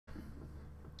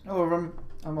Hello everyone,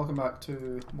 and welcome back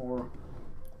to more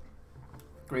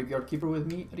Graveyard Keeper with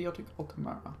me,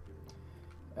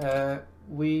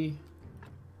 E013.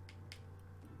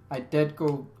 I did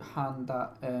go hand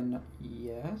that in,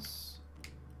 yes.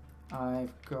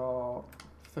 I've got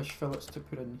fish fillets to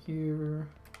put in here.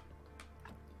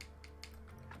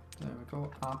 There we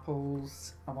go,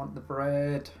 apples. I want the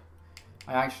bread.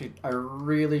 I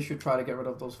really should try to get rid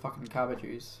of those fucking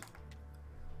cabbages.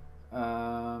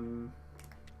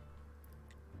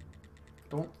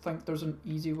 Don't think there's an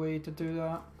easy way to do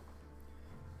that.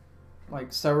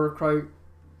 Like sauerkraut,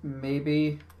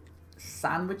 maybe.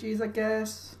 Sandwiches, I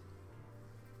guess.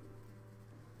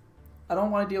 I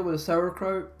don't want to deal with the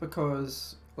sauerkraut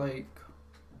because, like,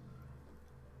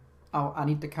 I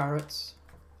need the carrots.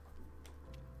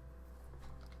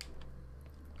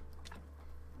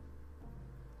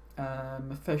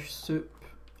 Fish soup,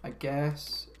 I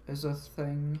guess, is a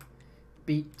thing.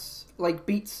 Beets,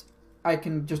 I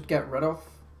can just get rid of.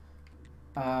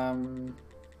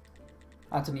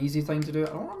 That's an easy thing to do. I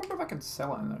don't remember if I can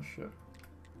sell any of this shit.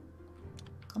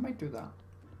 I might do that.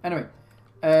 Anyway,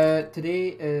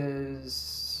 today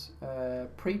is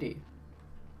pre-day,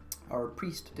 or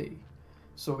priest day.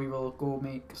 So we will go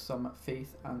make some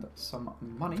faith and some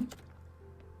money.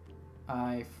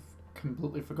 I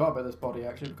completely forgot about this body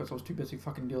actually because I was too busy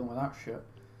fucking dealing with that shit,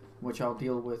 which I'll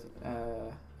deal with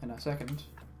in a second.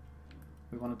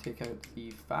 We want to take out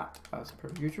the fat as per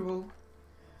usual.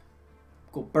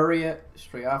 Go bury it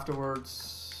straight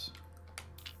afterwards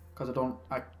because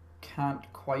I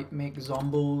can't quite make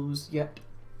zombos yet.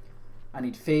 I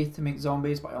need faith to make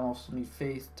zombies, but I also need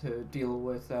faith to deal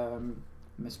with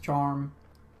Miss Charm.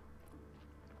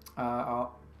 Yeah,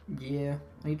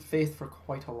 I need faith for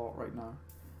quite a lot right now.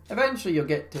 Eventually you'll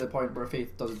get to the point where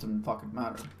faith doesn't fucking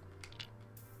matter.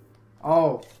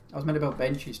 Oh, I was meant to build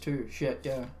benches too. Shit,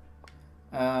 yeah.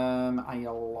 I need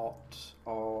a lot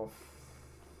of...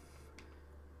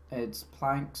 It's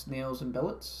planks, nails, and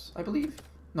billets, I believe.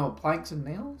 No, planks and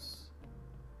nails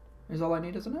is all I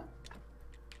need, isn't it?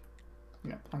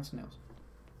 Yeah, planks and nails.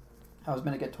 I was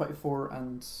meant to get 24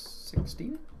 and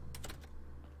 16,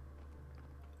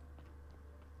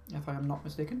 if I am not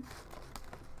mistaken.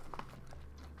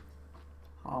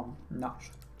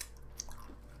 Nuts.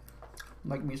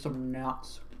 Like me some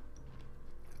nuts.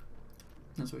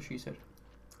 That's what she said.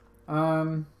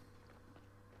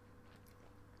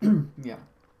 Yeah.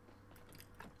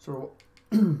 So,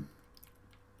 and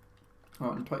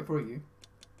 24 of you.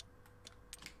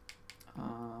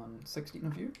 16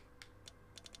 of you.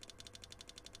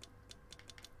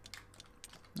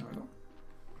 There we go.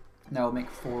 Now I'll make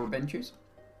 4 benches.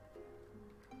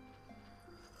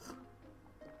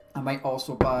 I might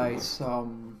also buy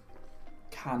some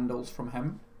candles from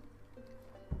him.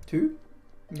 2?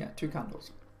 Yeah, 2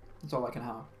 candles. That's all I can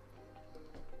have.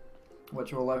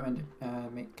 Which will allow me to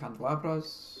make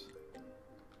candelabras.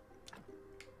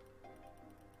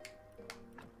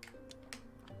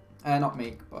 Not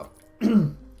make, but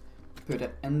put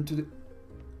it into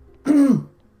the,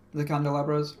 the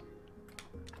candelabras.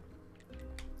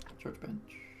 Church bench.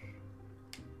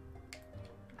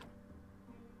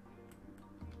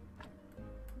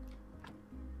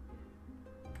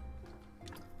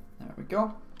 There we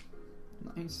go.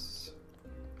 Nice.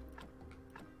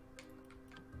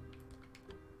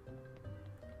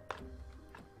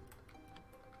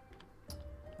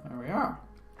 There we are.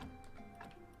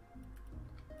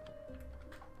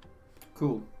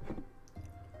 Cool.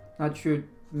 That should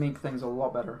make things a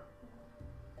lot better.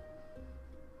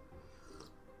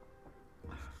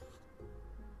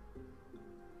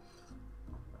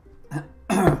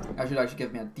 That should actually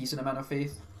give me a decent amount of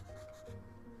faith.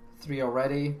 3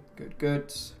 already. Good,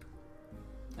 good.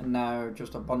 And now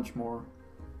just a bunch more.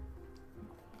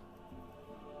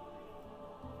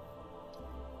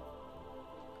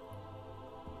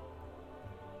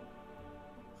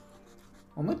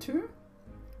 Only 2?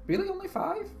 Really? Only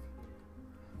 5?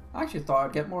 I actually thought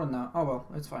I'd get more than that. Oh well,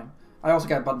 it's fine. I also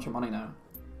get a bunch of money now.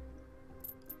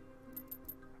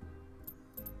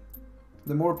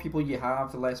 The more people you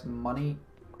have, the less money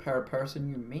per person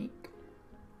you make.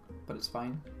 But it's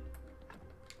fine.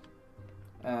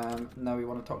 Now we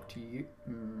want to talk to you.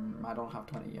 I don't have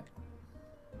 20 yet.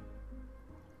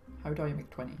 How do I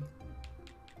make 20?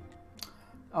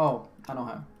 Oh, I know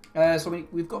how. So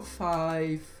we've got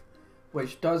 5,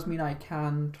 which does mean I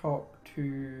can talk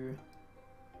to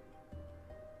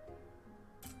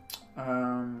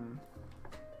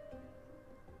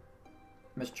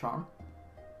Miss Charm.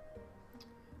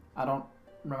 I don't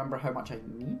remember how much I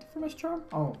need for Miss Charm.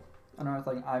 Oh, another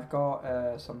thing, I've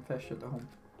got some fish at the home.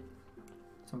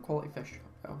 Some quality fish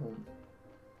at home.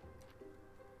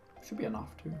 Should be enough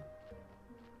too.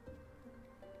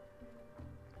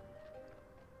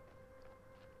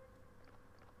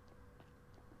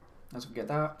 Let's get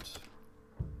that.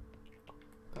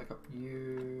 Back up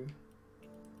you.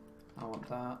 I want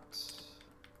that.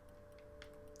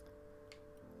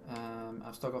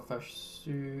 I've still got fish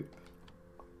soup.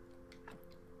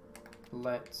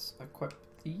 Let's equip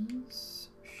these,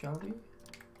 shall we?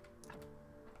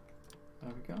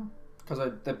 There we go. Because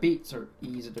the beets are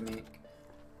easy to make.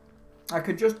 I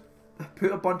could just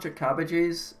put a bunch of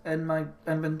cabbages in my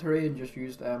inventory and just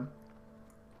use them.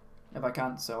 If I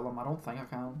can't sell them, I don't think I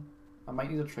can. I might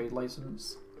need a trade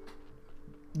license.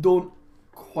 Don't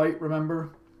quite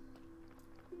remember.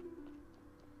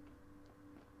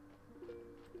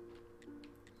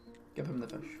 Give him the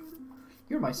fish.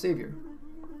 You're my savior.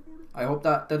 I hope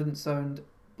that didn't sound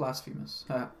blasphemous.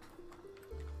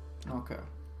 Okay.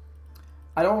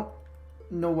 I don't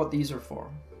know what these are for.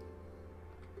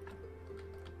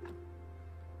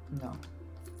 No.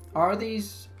 Are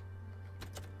these...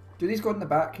 Do these go in the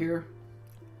back here?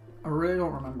 I really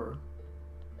don't remember.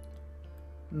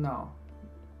 No.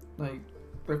 Like,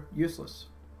 they're useless.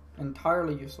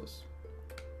 Entirely useless.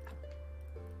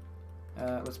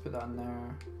 Let's put that in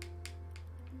there.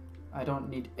 I don't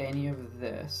need any of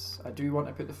this. I do want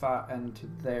to put the fat into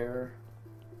there.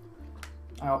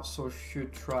 I also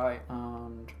should try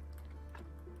and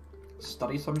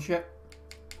study some shit.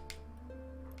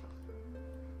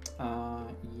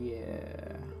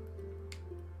 Yeah.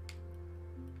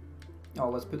 Oh,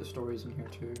 let's put the stories in here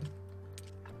too.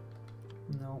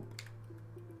 Nope.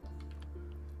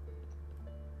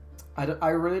 I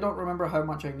really don't remember how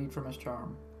much I need from his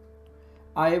charm.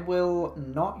 I will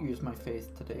not use my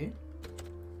faith today.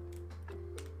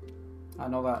 I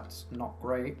know that's not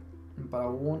great, but I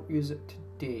won't use it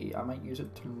today. I might use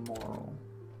it tomorrow.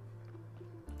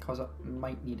 Because I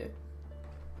might need it.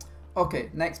 Okay,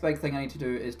 next big thing I need to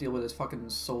do is deal with this fucking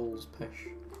souls pish.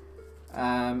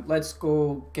 Let's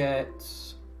go get...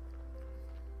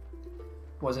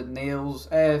 Was it nails?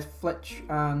 Flitch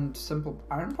and simple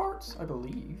iron parts, I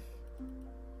believe.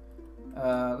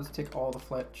 Let's take all the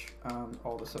flitch and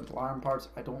all the simple iron parts.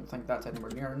 I don't think that's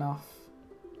anywhere near enough.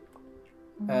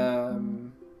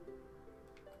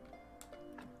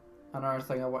 Another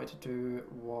thing I wanted to do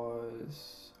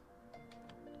was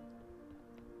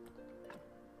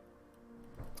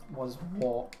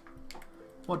what?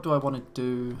 What do I want to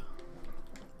do?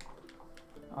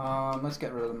 Let's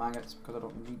get rid of the maggots because I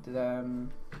don't need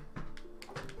them.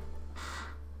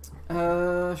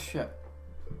 Shit.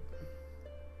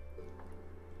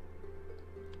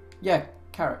 Yeah,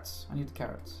 carrots. I need the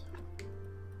carrots.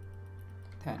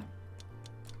 10.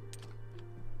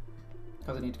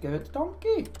 Because I need to give it to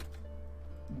Donkey.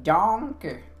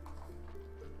 Donkey.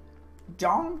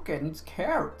 Donkey needs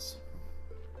carrots.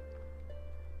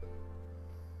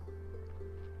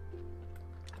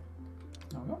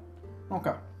 There we go.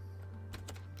 Okay.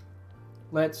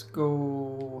 Let's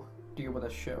go deal with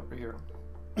this shit over here.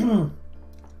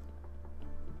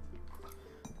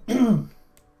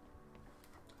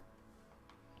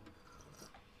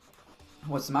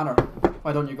 What's the matter?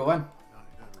 Why don't you go in?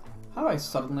 Have I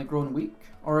suddenly grown weak?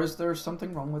 Or is there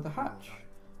something wrong with the hatch?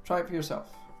 Try it for yourself.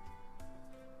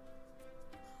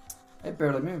 It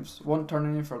barely moves. Won't turn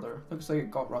any further. Looks like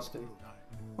it got rusty.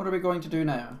 What are we going to do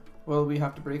now? Will we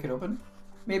have to break it open?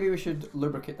 Maybe we should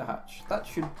lubricate the hatch. That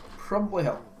should probably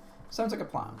help. Sounds like a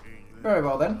plan. Very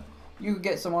well then. You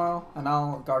get some oil and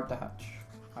I'll guard the hatch.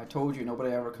 I told you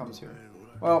nobody ever comes here.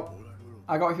 Well,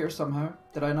 I got here somehow.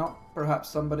 Did I not? Perhaps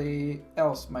somebody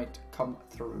else might come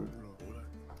through.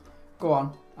 Go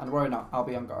on, and worry not. I'll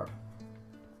be on guard.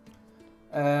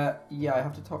 Yeah, I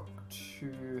have to talk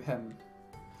to him.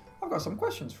 I've got some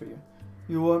questions for you.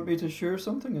 You want me to share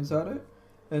something, is that it?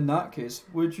 In that case,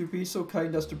 would you be so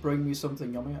kind as to bring me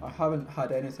something yummy? I haven't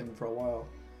had anything for a while.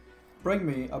 Bring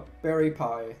me a berry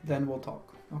pie, then we'll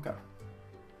talk. Okay.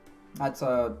 That's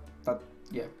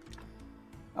yeah.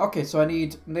 Okay, so I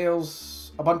need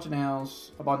nails, a bunch of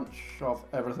nails, a bunch of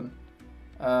everything.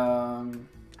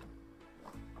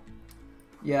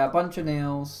 Yeah, a bunch of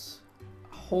nails,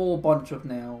 a whole bunch of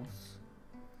nails.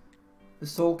 The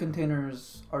soul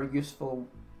containers are useful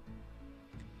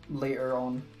later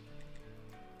on.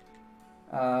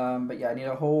 But yeah, I need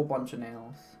a whole bunch of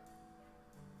nails.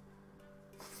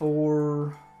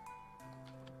 4...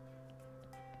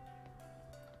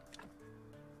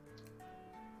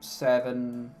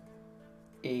 7,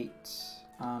 8,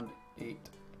 and 8.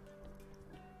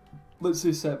 Let's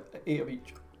say 8 of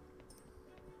each.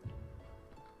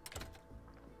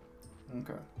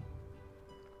 Okay.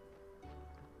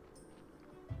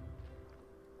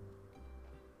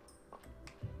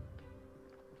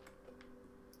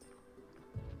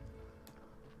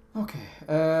 Okay,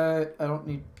 I don't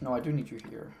need... No, I do need you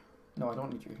here. No, I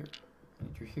don't need you here. I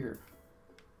need you here.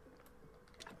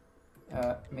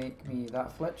 Make me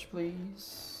that flitch,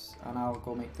 please. And I'll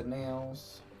go make the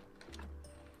nails.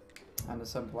 And the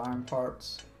simple iron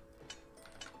parts.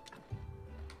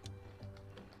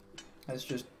 Let's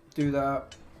just do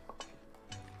that.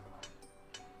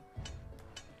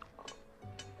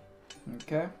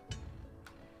 Okay.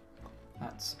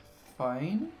 That's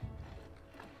fine.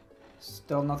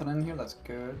 Still nothing in here, that's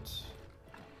good.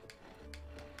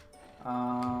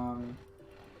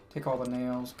 Take all the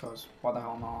nails, because why the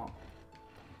hell not?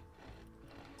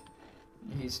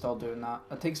 He's still doing that.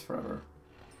 It takes forever.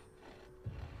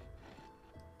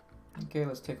 Okay,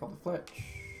 let's take all the flitch.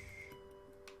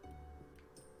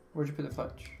 Where'd you put the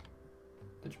flitch?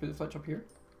 Did you put the flitch up here?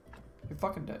 You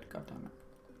fucking did, god damn it.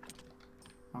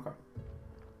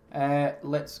 Okay.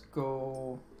 Let's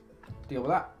go deal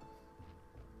with that.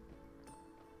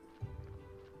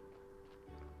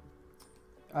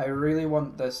 I really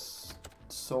want this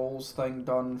souls thing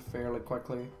done fairly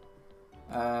quickly.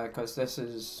 Because this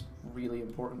is really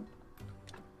important.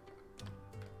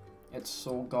 It's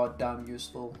so goddamn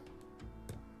useful.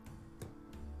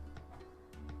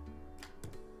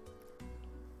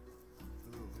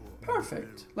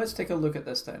 Perfect. Let's take a look at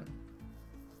this then.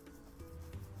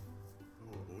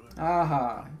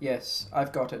 Aha, yes,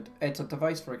 I've got it. It's a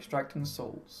device for extracting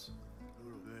souls.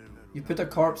 You put a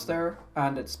corpse there,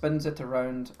 and it spins it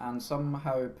around and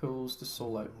somehow pulls the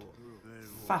soul out.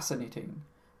 Fascinating.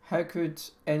 How could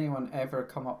anyone ever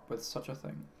come up with such a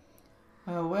thing?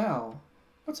 Oh well,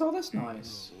 what's all this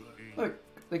noise? Look,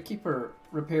 the keeper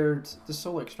repaired the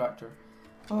soul extractor.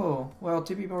 Oh, well,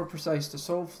 to be more precise, the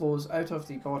soul flows out of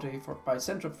the body by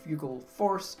centrifugal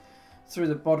force through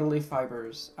the bodily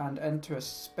fibers and into a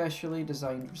specially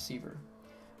designed receiver,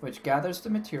 which gathers the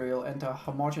material into a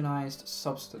homogenized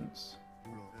substance.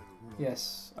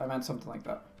 Yes, I meant something like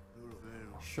that.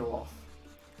 Show off.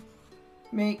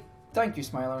 Mate, thank you,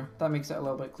 Smiler. That makes it a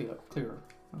little bit clearer.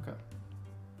 Okay.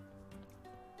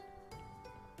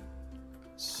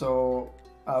 So,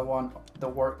 I want the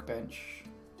workbench.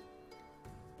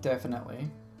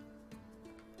 Definitely.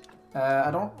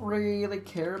 I don't really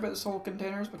care about the soul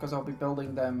containers because I'll be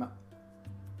building them.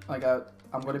 Like,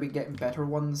 I'm going to be getting better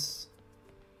ones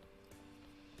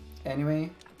anyway.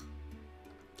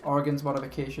 Organs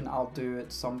modification I'll do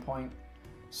at some point.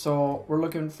 So we're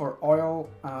looking for oil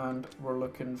and we're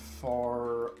looking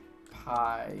for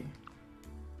pie.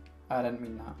 I didn't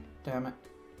mean that. Damn it.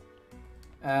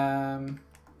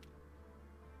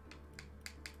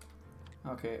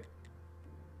 Okay.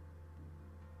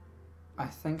 I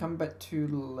think I'm a bit too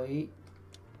late.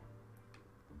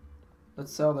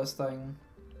 Let's sell this thing.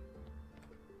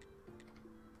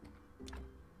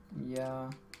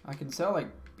 Yeah, I can sell like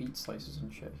beet slices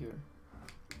and shit here.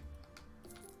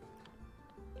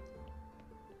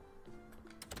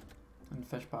 And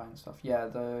fish pie and stuff. Yeah,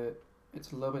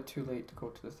 it's a little bit too late to go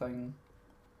to the thing.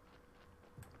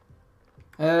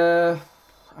 I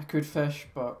could fish,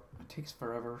 but it takes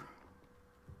forever.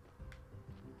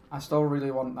 I still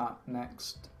really want that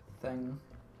next thing.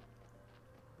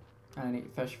 And I need to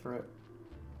fish for it.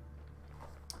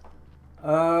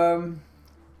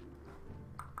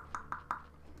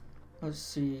 Let's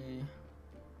see.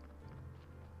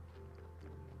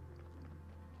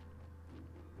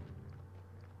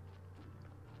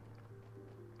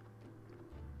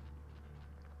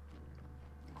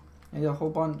 I need a whole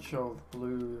bunch of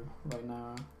blue right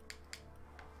now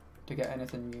to get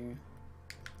anything new.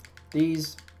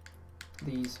 These.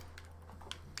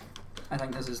 I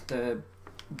think this is the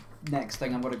next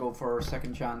thing I'm going to go for,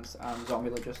 second chance and zombie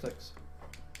logistics.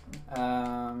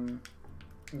 Yeah,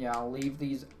 I'll leave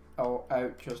these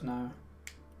out just now.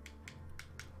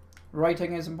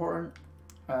 Writing is important.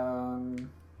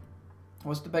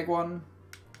 What's the big one?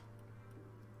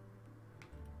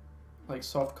 Like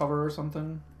soft cover or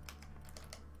something.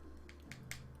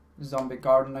 Zombie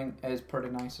gardening is pretty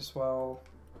nice as well,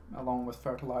 along with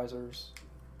fertilizers.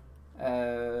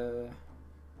 Can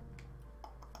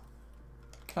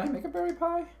I make a berry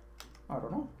pie? I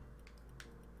don't know.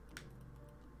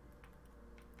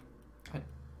 I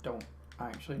don't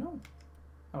actually know.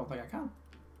 I don't think I can.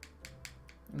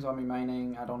 Zombie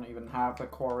mining, I don't even have the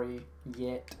quarry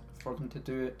yet for them to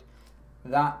do it.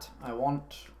 That I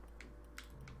want.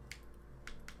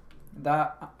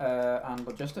 That and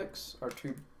logistics are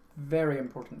two very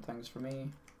important things for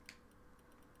me.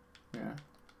 Yeah.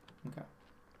 Okay.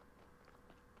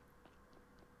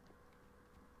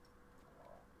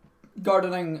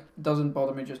 Gardening doesn't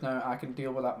bother me just now. I can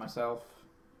deal with that myself.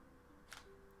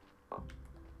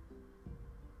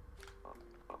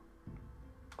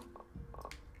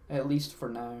 At least for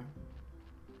now.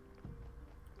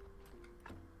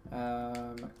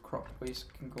 Crop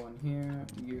waste can go in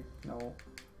here. No.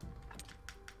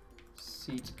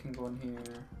 Seeds can go in here.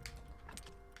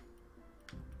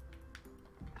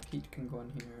 Peat can go in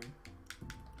here.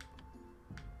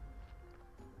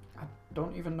 I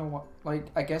don't even know what, like,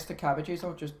 I guess the cabbages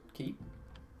I'll just keep.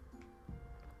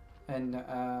 And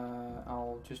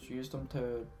I'll just use them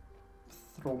to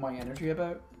throw my energy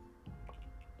about.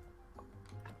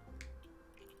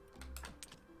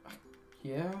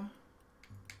 Yeah.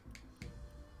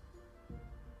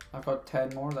 I've got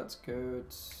 10 more, that's good.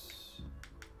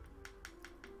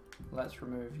 Let's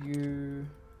remove you.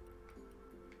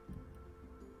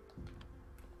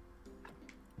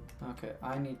 Okay,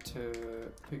 I need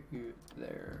to put you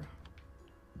there.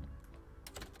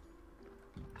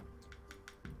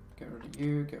 Get rid of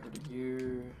you, get rid of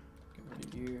you, get rid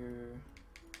of you.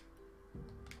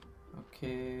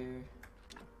 Okay.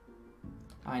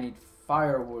 I need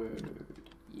firewood.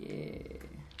 Yeah.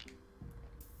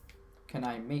 Can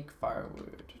I make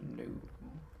firewood? No.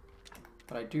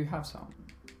 But I do have some.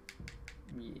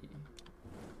 Yeah.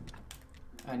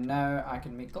 And now I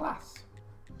can make glass.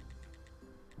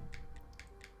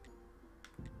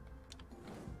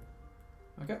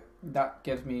 Okay, that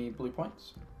gives me blue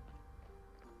points.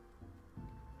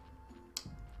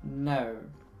 No.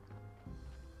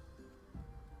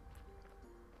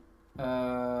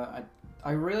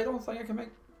 I really don't think I can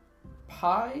make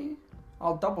pie.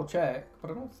 I'll double check, but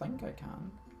I don't think I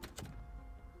can.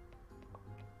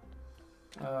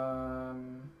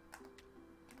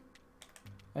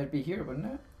 It'd be here, wouldn't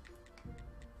it?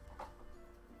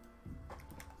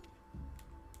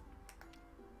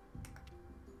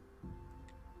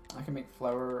 I can make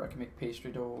flour, I can make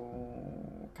pastry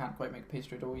dough. Can't quite make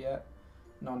pastry dough yet.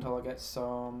 Not until I get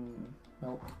some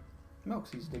milk.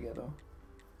 Milk's easy to get though.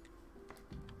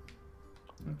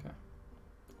 Okay.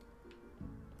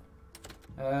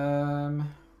 I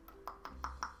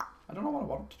don't know what I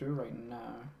want to do right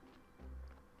now.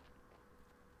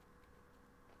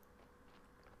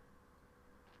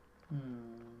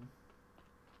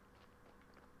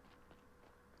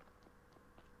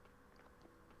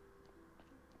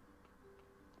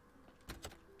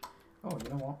 Oh, you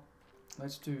know what?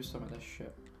 Let's do some of this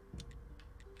shit.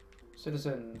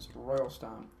 Citizens, royal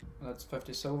stamp. That's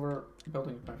 50 silver.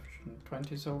 Building permission,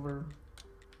 20 silver.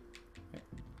 Yeah.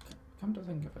 Come to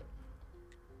think of it.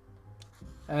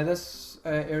 This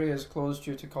area is closed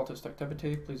due to cultist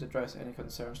activity. Please address any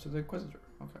concerns to the Inquisitor.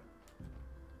 Okay.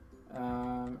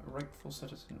 Rightful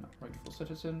citizen. Rightful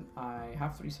citizen. I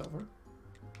have 3 silver.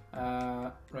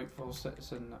 Rightful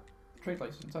citizen. Trade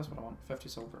license. That's what I want. 50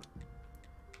 silver.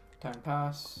 Town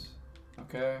pass.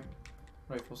 Okay.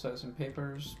 Rightful citizen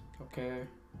papers. Okay.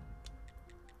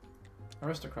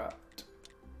 Aristocrat.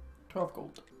 12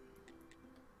 gold.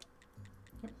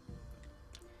 Yep.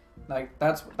 Like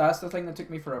that's the thing that took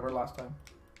me forever last time.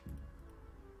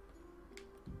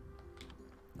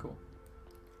 Cool.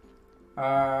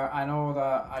 I know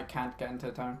that I can't get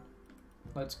into town.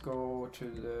 Let's go to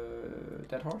the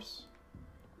dead horse.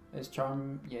 Is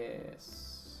charm?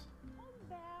 Yes.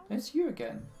 It's you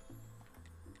again.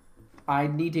 I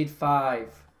needed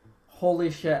 5.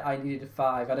 Holy shit, I needed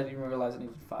 5. I didn't even realize I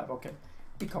needed 5. Okay,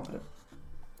 be confident.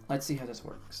 Let's see how this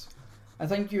works. I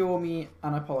think you owe me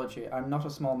an apology. I'm not a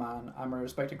small man. I'm a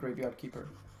respected graveyard keeper.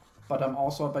 But I'm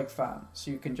also a big fan,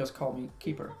 so you can just call me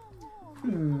Keeper.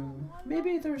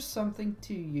 Maybe there's something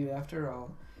to you after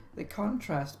all. The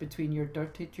contrast between your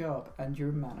dirty job and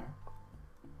your manner.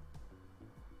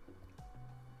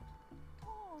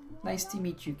 Nice to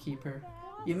meet you, Keeper.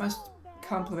 You must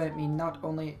compliment me not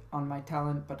only on my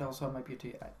talent, but also on my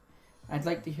beauty. I'd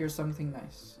like to hear something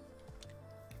nice.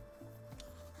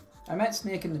 I met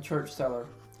Snake in the church cellar,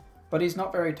 but he's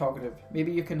not very talkative.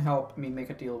 Maybe you can help me make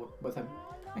a deal with him.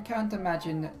 I can't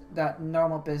imagine that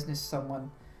normal business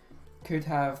someone could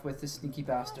have with the sneaky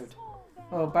bastard.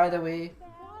 Oh, by the way,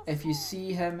 if you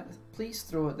see him, please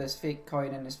throw this fake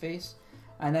coin in his face,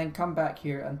 and then come back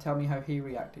here and tell me how he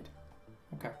reacted.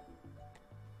 Okay.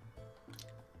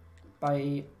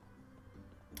 Bye.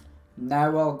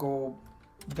 Now I'll go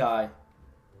die.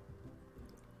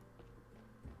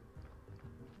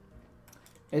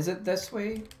 Is it this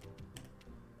way?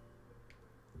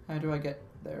 How do I get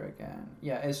there again?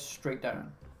 Yeah, it's straight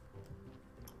down.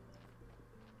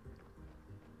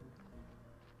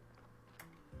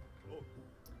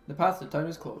 The path to town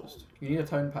is closed. You need a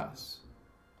town pass.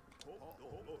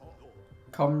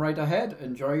 Come right ahead.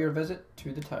 Enjoy your visit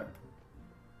to the town.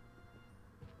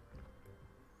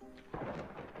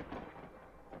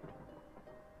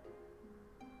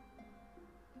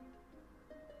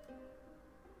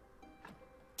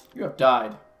 You have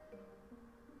died.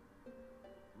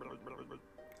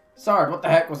 Sard, what the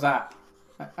heck was that?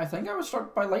 I think I was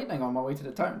struck by lightning on my way to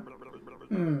the town.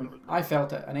 I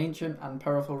felt it. An ancient and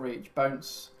powerful rage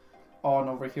bounce on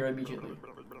over here immediately.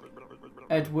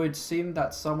 It would seem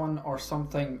that someone or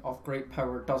something of great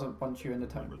power doesn't want you in the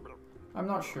town. I'm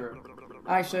not sure.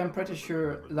 Actually, I'm pretty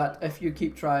sure that if you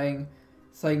keep trying,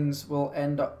 things will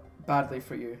end up badly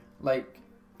for you. Like,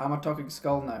 I'm a talking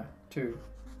skull now, too.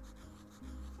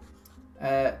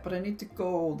 But I need to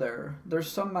go there.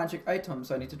 There's some magic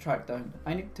items I need to track down.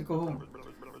 I need to go home.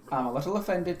 I'm a little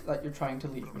offended that you're trying to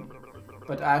leave me.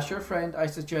 But as your friend, I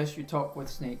suggest you talk with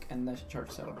Snake in this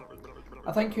church cellar.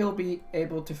 I think he'll be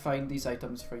able to find these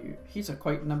items for you. He's a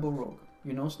quite nimble rogue.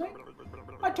 You know Snake?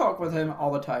 I talk with him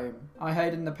all the time. I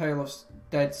hide in the pile of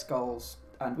dead skulls,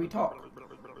 and we talk.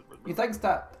 He thinks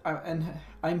that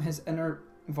I'm his inner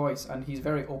voice, and he's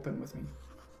very open with me.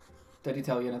 Did he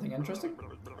tell you anything interesting?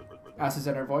 As his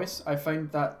inner voice, I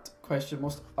find that question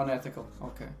most unethical.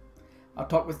 Okay. I'll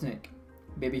talk with Snake.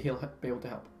 Maybe he'll be able to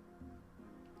help.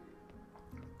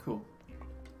 Cool.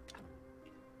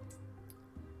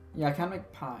 Yeah, I can't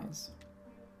make pies.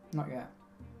 Not yet.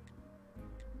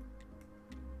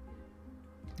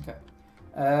 Okay.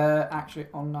 Actually,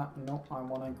 on that note, I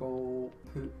want to go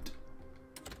put...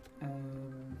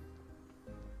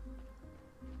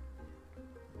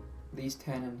 these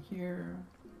 10 in here.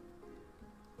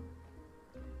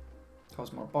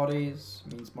 Cause more bodies,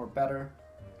 means more better.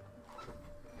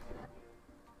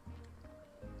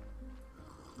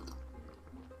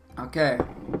 Okay.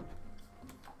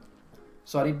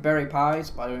 So I need berry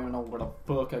pies, but I don't even know where the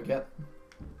fuck I get.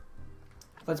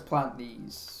 Let's plant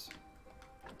these.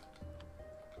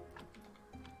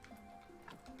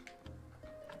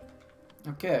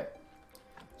 Okay.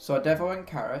 So I definitely want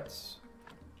carrots.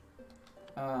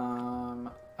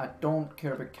 I don't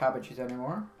care about cabbages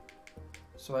anymore.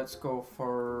 So let's go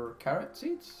for carrot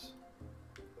seeds.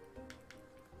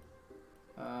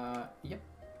 Yep.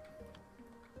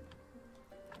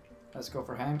 Let's go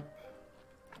for hemp.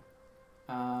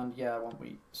 And yeah, I want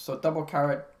wheat. So double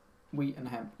carrot, wheat and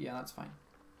hemp. Yeah, that's fine.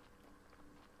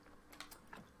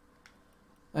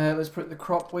 Let's put the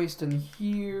crop waste in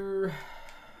here.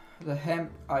 The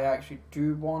hemp I actually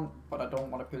do want, but I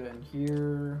don't want to put it in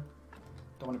here.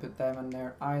 Don't want to put them in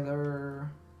there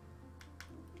either.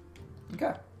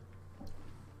 Okay.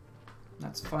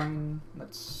 That's fine.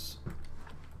 Let's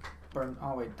burn.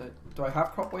 Oh wait, do I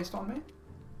have crop waste on me?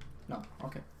 No.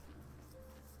 Okay.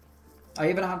 I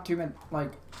even have too many.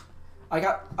 Like,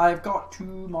 I've got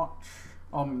too much.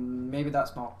 Maybe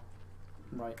that's not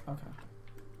right. Okay.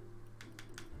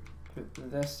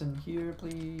 Put this in here,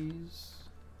 please.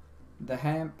 The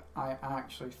hemp, I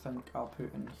actually think I'll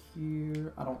put in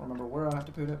here. I don't remember where I have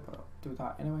to put it, but I'll do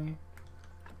that anyway.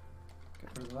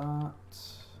 Get rid of that.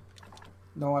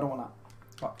 No, I don't want that.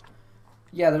 But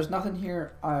yeah, there's nothing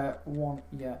here I want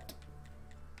yet.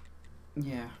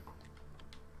 Yeah.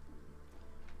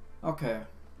 Okay.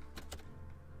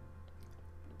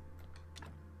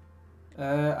 I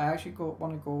actually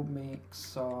want to go make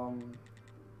some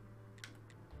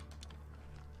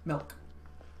milk.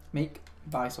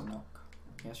 Buy some milk.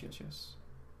 Yes, yes, yes.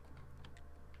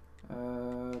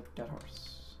 Dead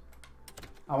horse.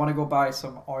 I want to go buy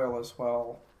some oil as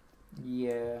well.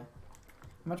 Yeah.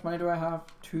 How much money do I have?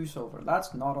 2 silver.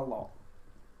 That's not a lot.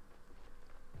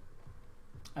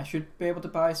 I should be able to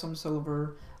buy some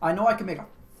silver. I know I can make a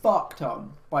fuck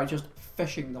ton by just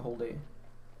fishing the whole day.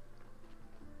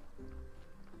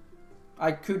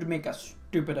 I could make a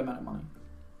stupid amount of money.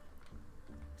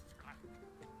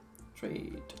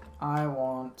 Trade. I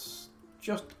want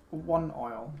just 1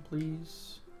 oil,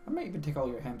 please. I might even take all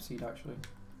your hemp seed actually.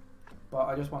 But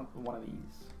I just want 1 of these.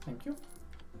 Thank you.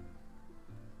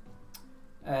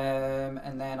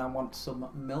 And then I want some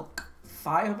milk.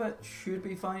 5 of it should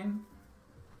be fine.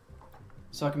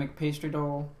 So I can make pastry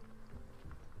dough.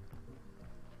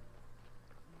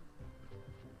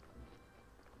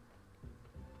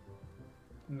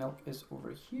 Milk is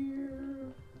over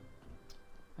here.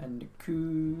 And the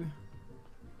coo.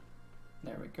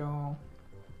 There we go.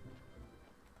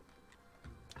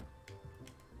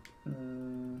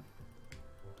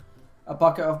 A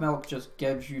bucket of milk just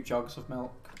gives you jugs of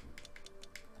milk.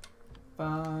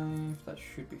 5, that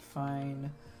should be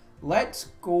fine. Let's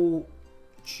go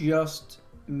just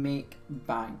make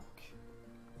bank.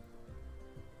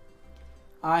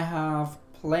 I have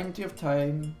plenty of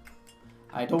time.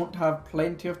 I don't have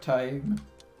plenty of time.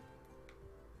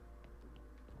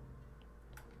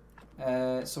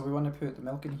 So we want to put the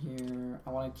milk in here. I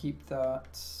want to keep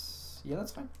that. Yeah,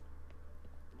 that's fine.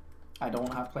 I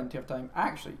don't have plenty of time.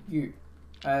 Actually, you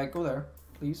go there.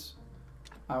 please.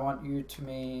 I want you to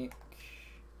make...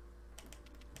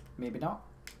 Maybe not.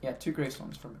 Yeah, 2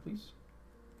 gravestones for me, please.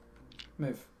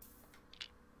 Move.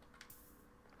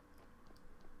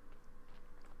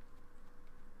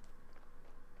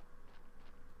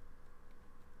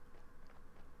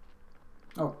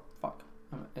 Oh, fuck.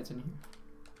 It's in here.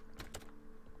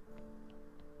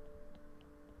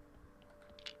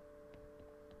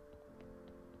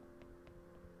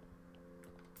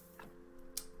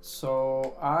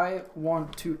 So I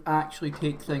want to actually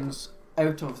take things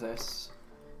out of this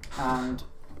and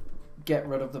get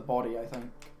rid of the body, I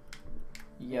think.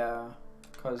 Yeah,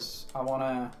 because I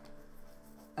want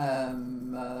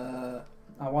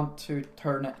to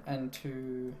turn it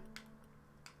into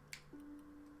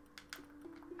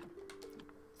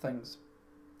things.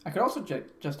 I could also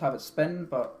just have it spin,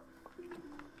 but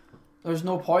there's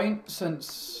no point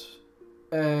since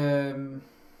yeah.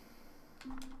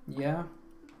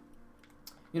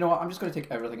 You know what, I'm just going to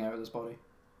take everything out of this body.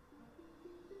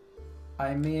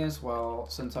 I may as well,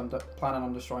 since I'm planning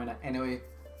on destroying it anyway.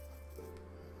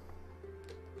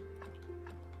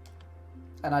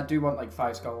 And I do want like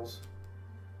 5 skulls.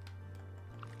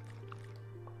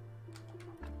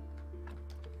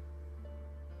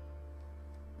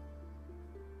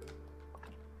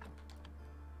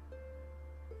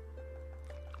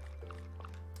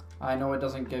 I know it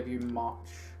doesn't give you much,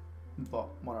 but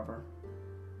whatever.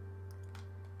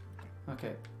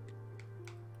 Okay.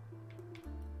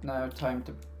 Now time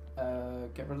to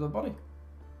get rid of the body.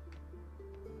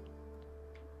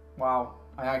 Wow,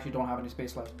 I actually don't have any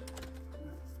space left.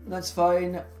 That's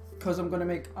fine, because I'm going to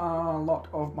make a lot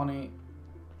of money,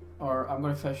 or I'm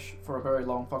going to fish for a very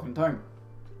long fucking time.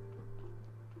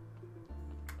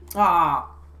 Ah,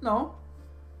 no.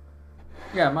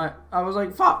 Yeah, I was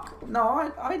like, fuck. No,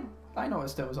 I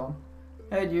noticed it was on.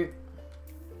 Hey, you.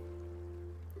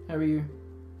 How are you?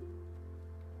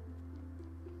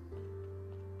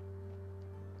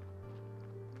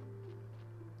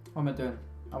 What am I doing?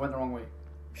 I went the wrong way.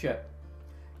 Shit.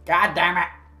 God damn it!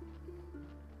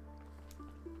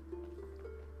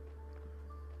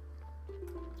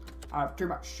 I have too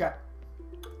much shit.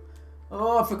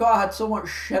 Oh, I forgot I had so much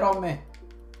shit on me.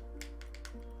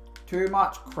 Too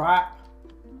much crap.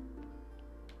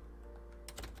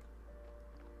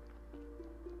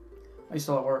 Are you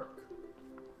still at work?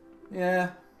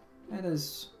 Yeah, it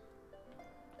is.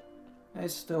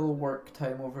 It's still work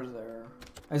time over there.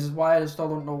 This is why I still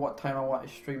don't know what time I want to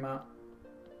stream at.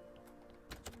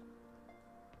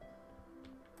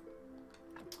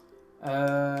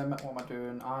 What am I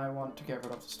doing? I want to get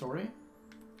rid of the story.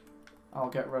 I'll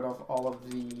get rid of all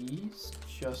of these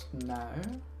just now.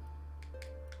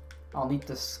 I'll need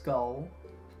the skull.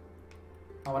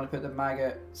 I want to put the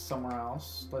maggot somewhere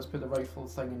else. Let's put the rifle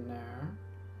thing in there.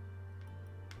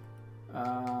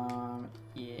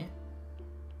 Yeah.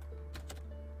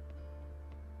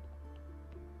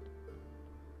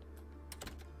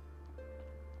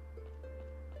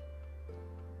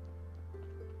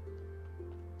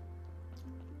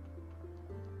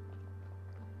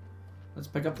 Let's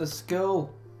pick up the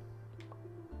skill.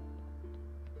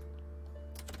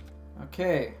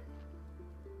 Okay.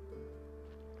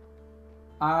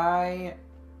 I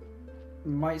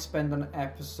might spend an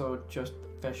episode just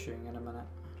fishing in a minute.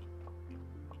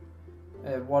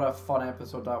 What a fun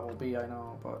episode that will be, I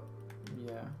know, but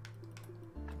yeah.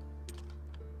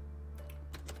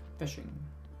 Fishing.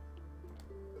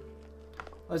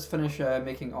 Let's finish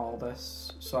making all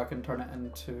this so I can turn it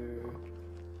into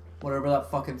whatever that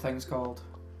fucking thing's called.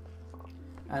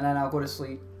 And then I'll go to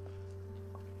sleep.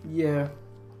 Yeah.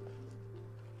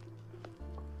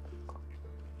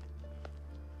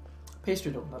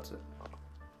 Pastry dough, that's it.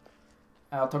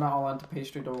 I'll turn it all into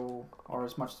pastry dough, or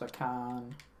as much as I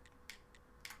can.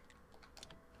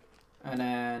 And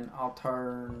then I'll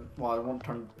turn, well, I won't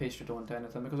turn pastry dough into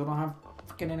anything because I don't have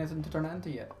fucking anything to turn it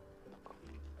into yet.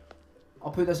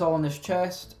 I'll put this all in this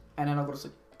chest, and then I'll go to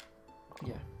sleep.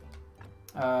 Yeah.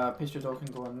 Pastry dough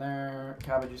can go in there,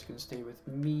 cabbages can stay with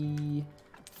me,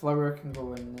 flour can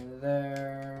go in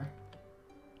there.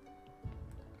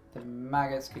 The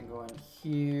maggots can go in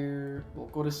here. We'll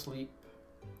go to sleep.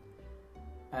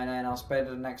 And then I'll spend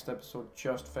the next episode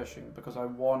just fishing because I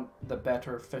want the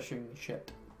better fishing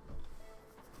shit.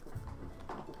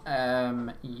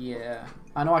 Yeah.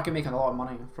 I know I can make a lot of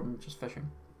money from just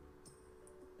fishing.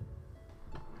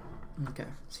 Okay,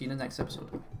 see you in the next episode.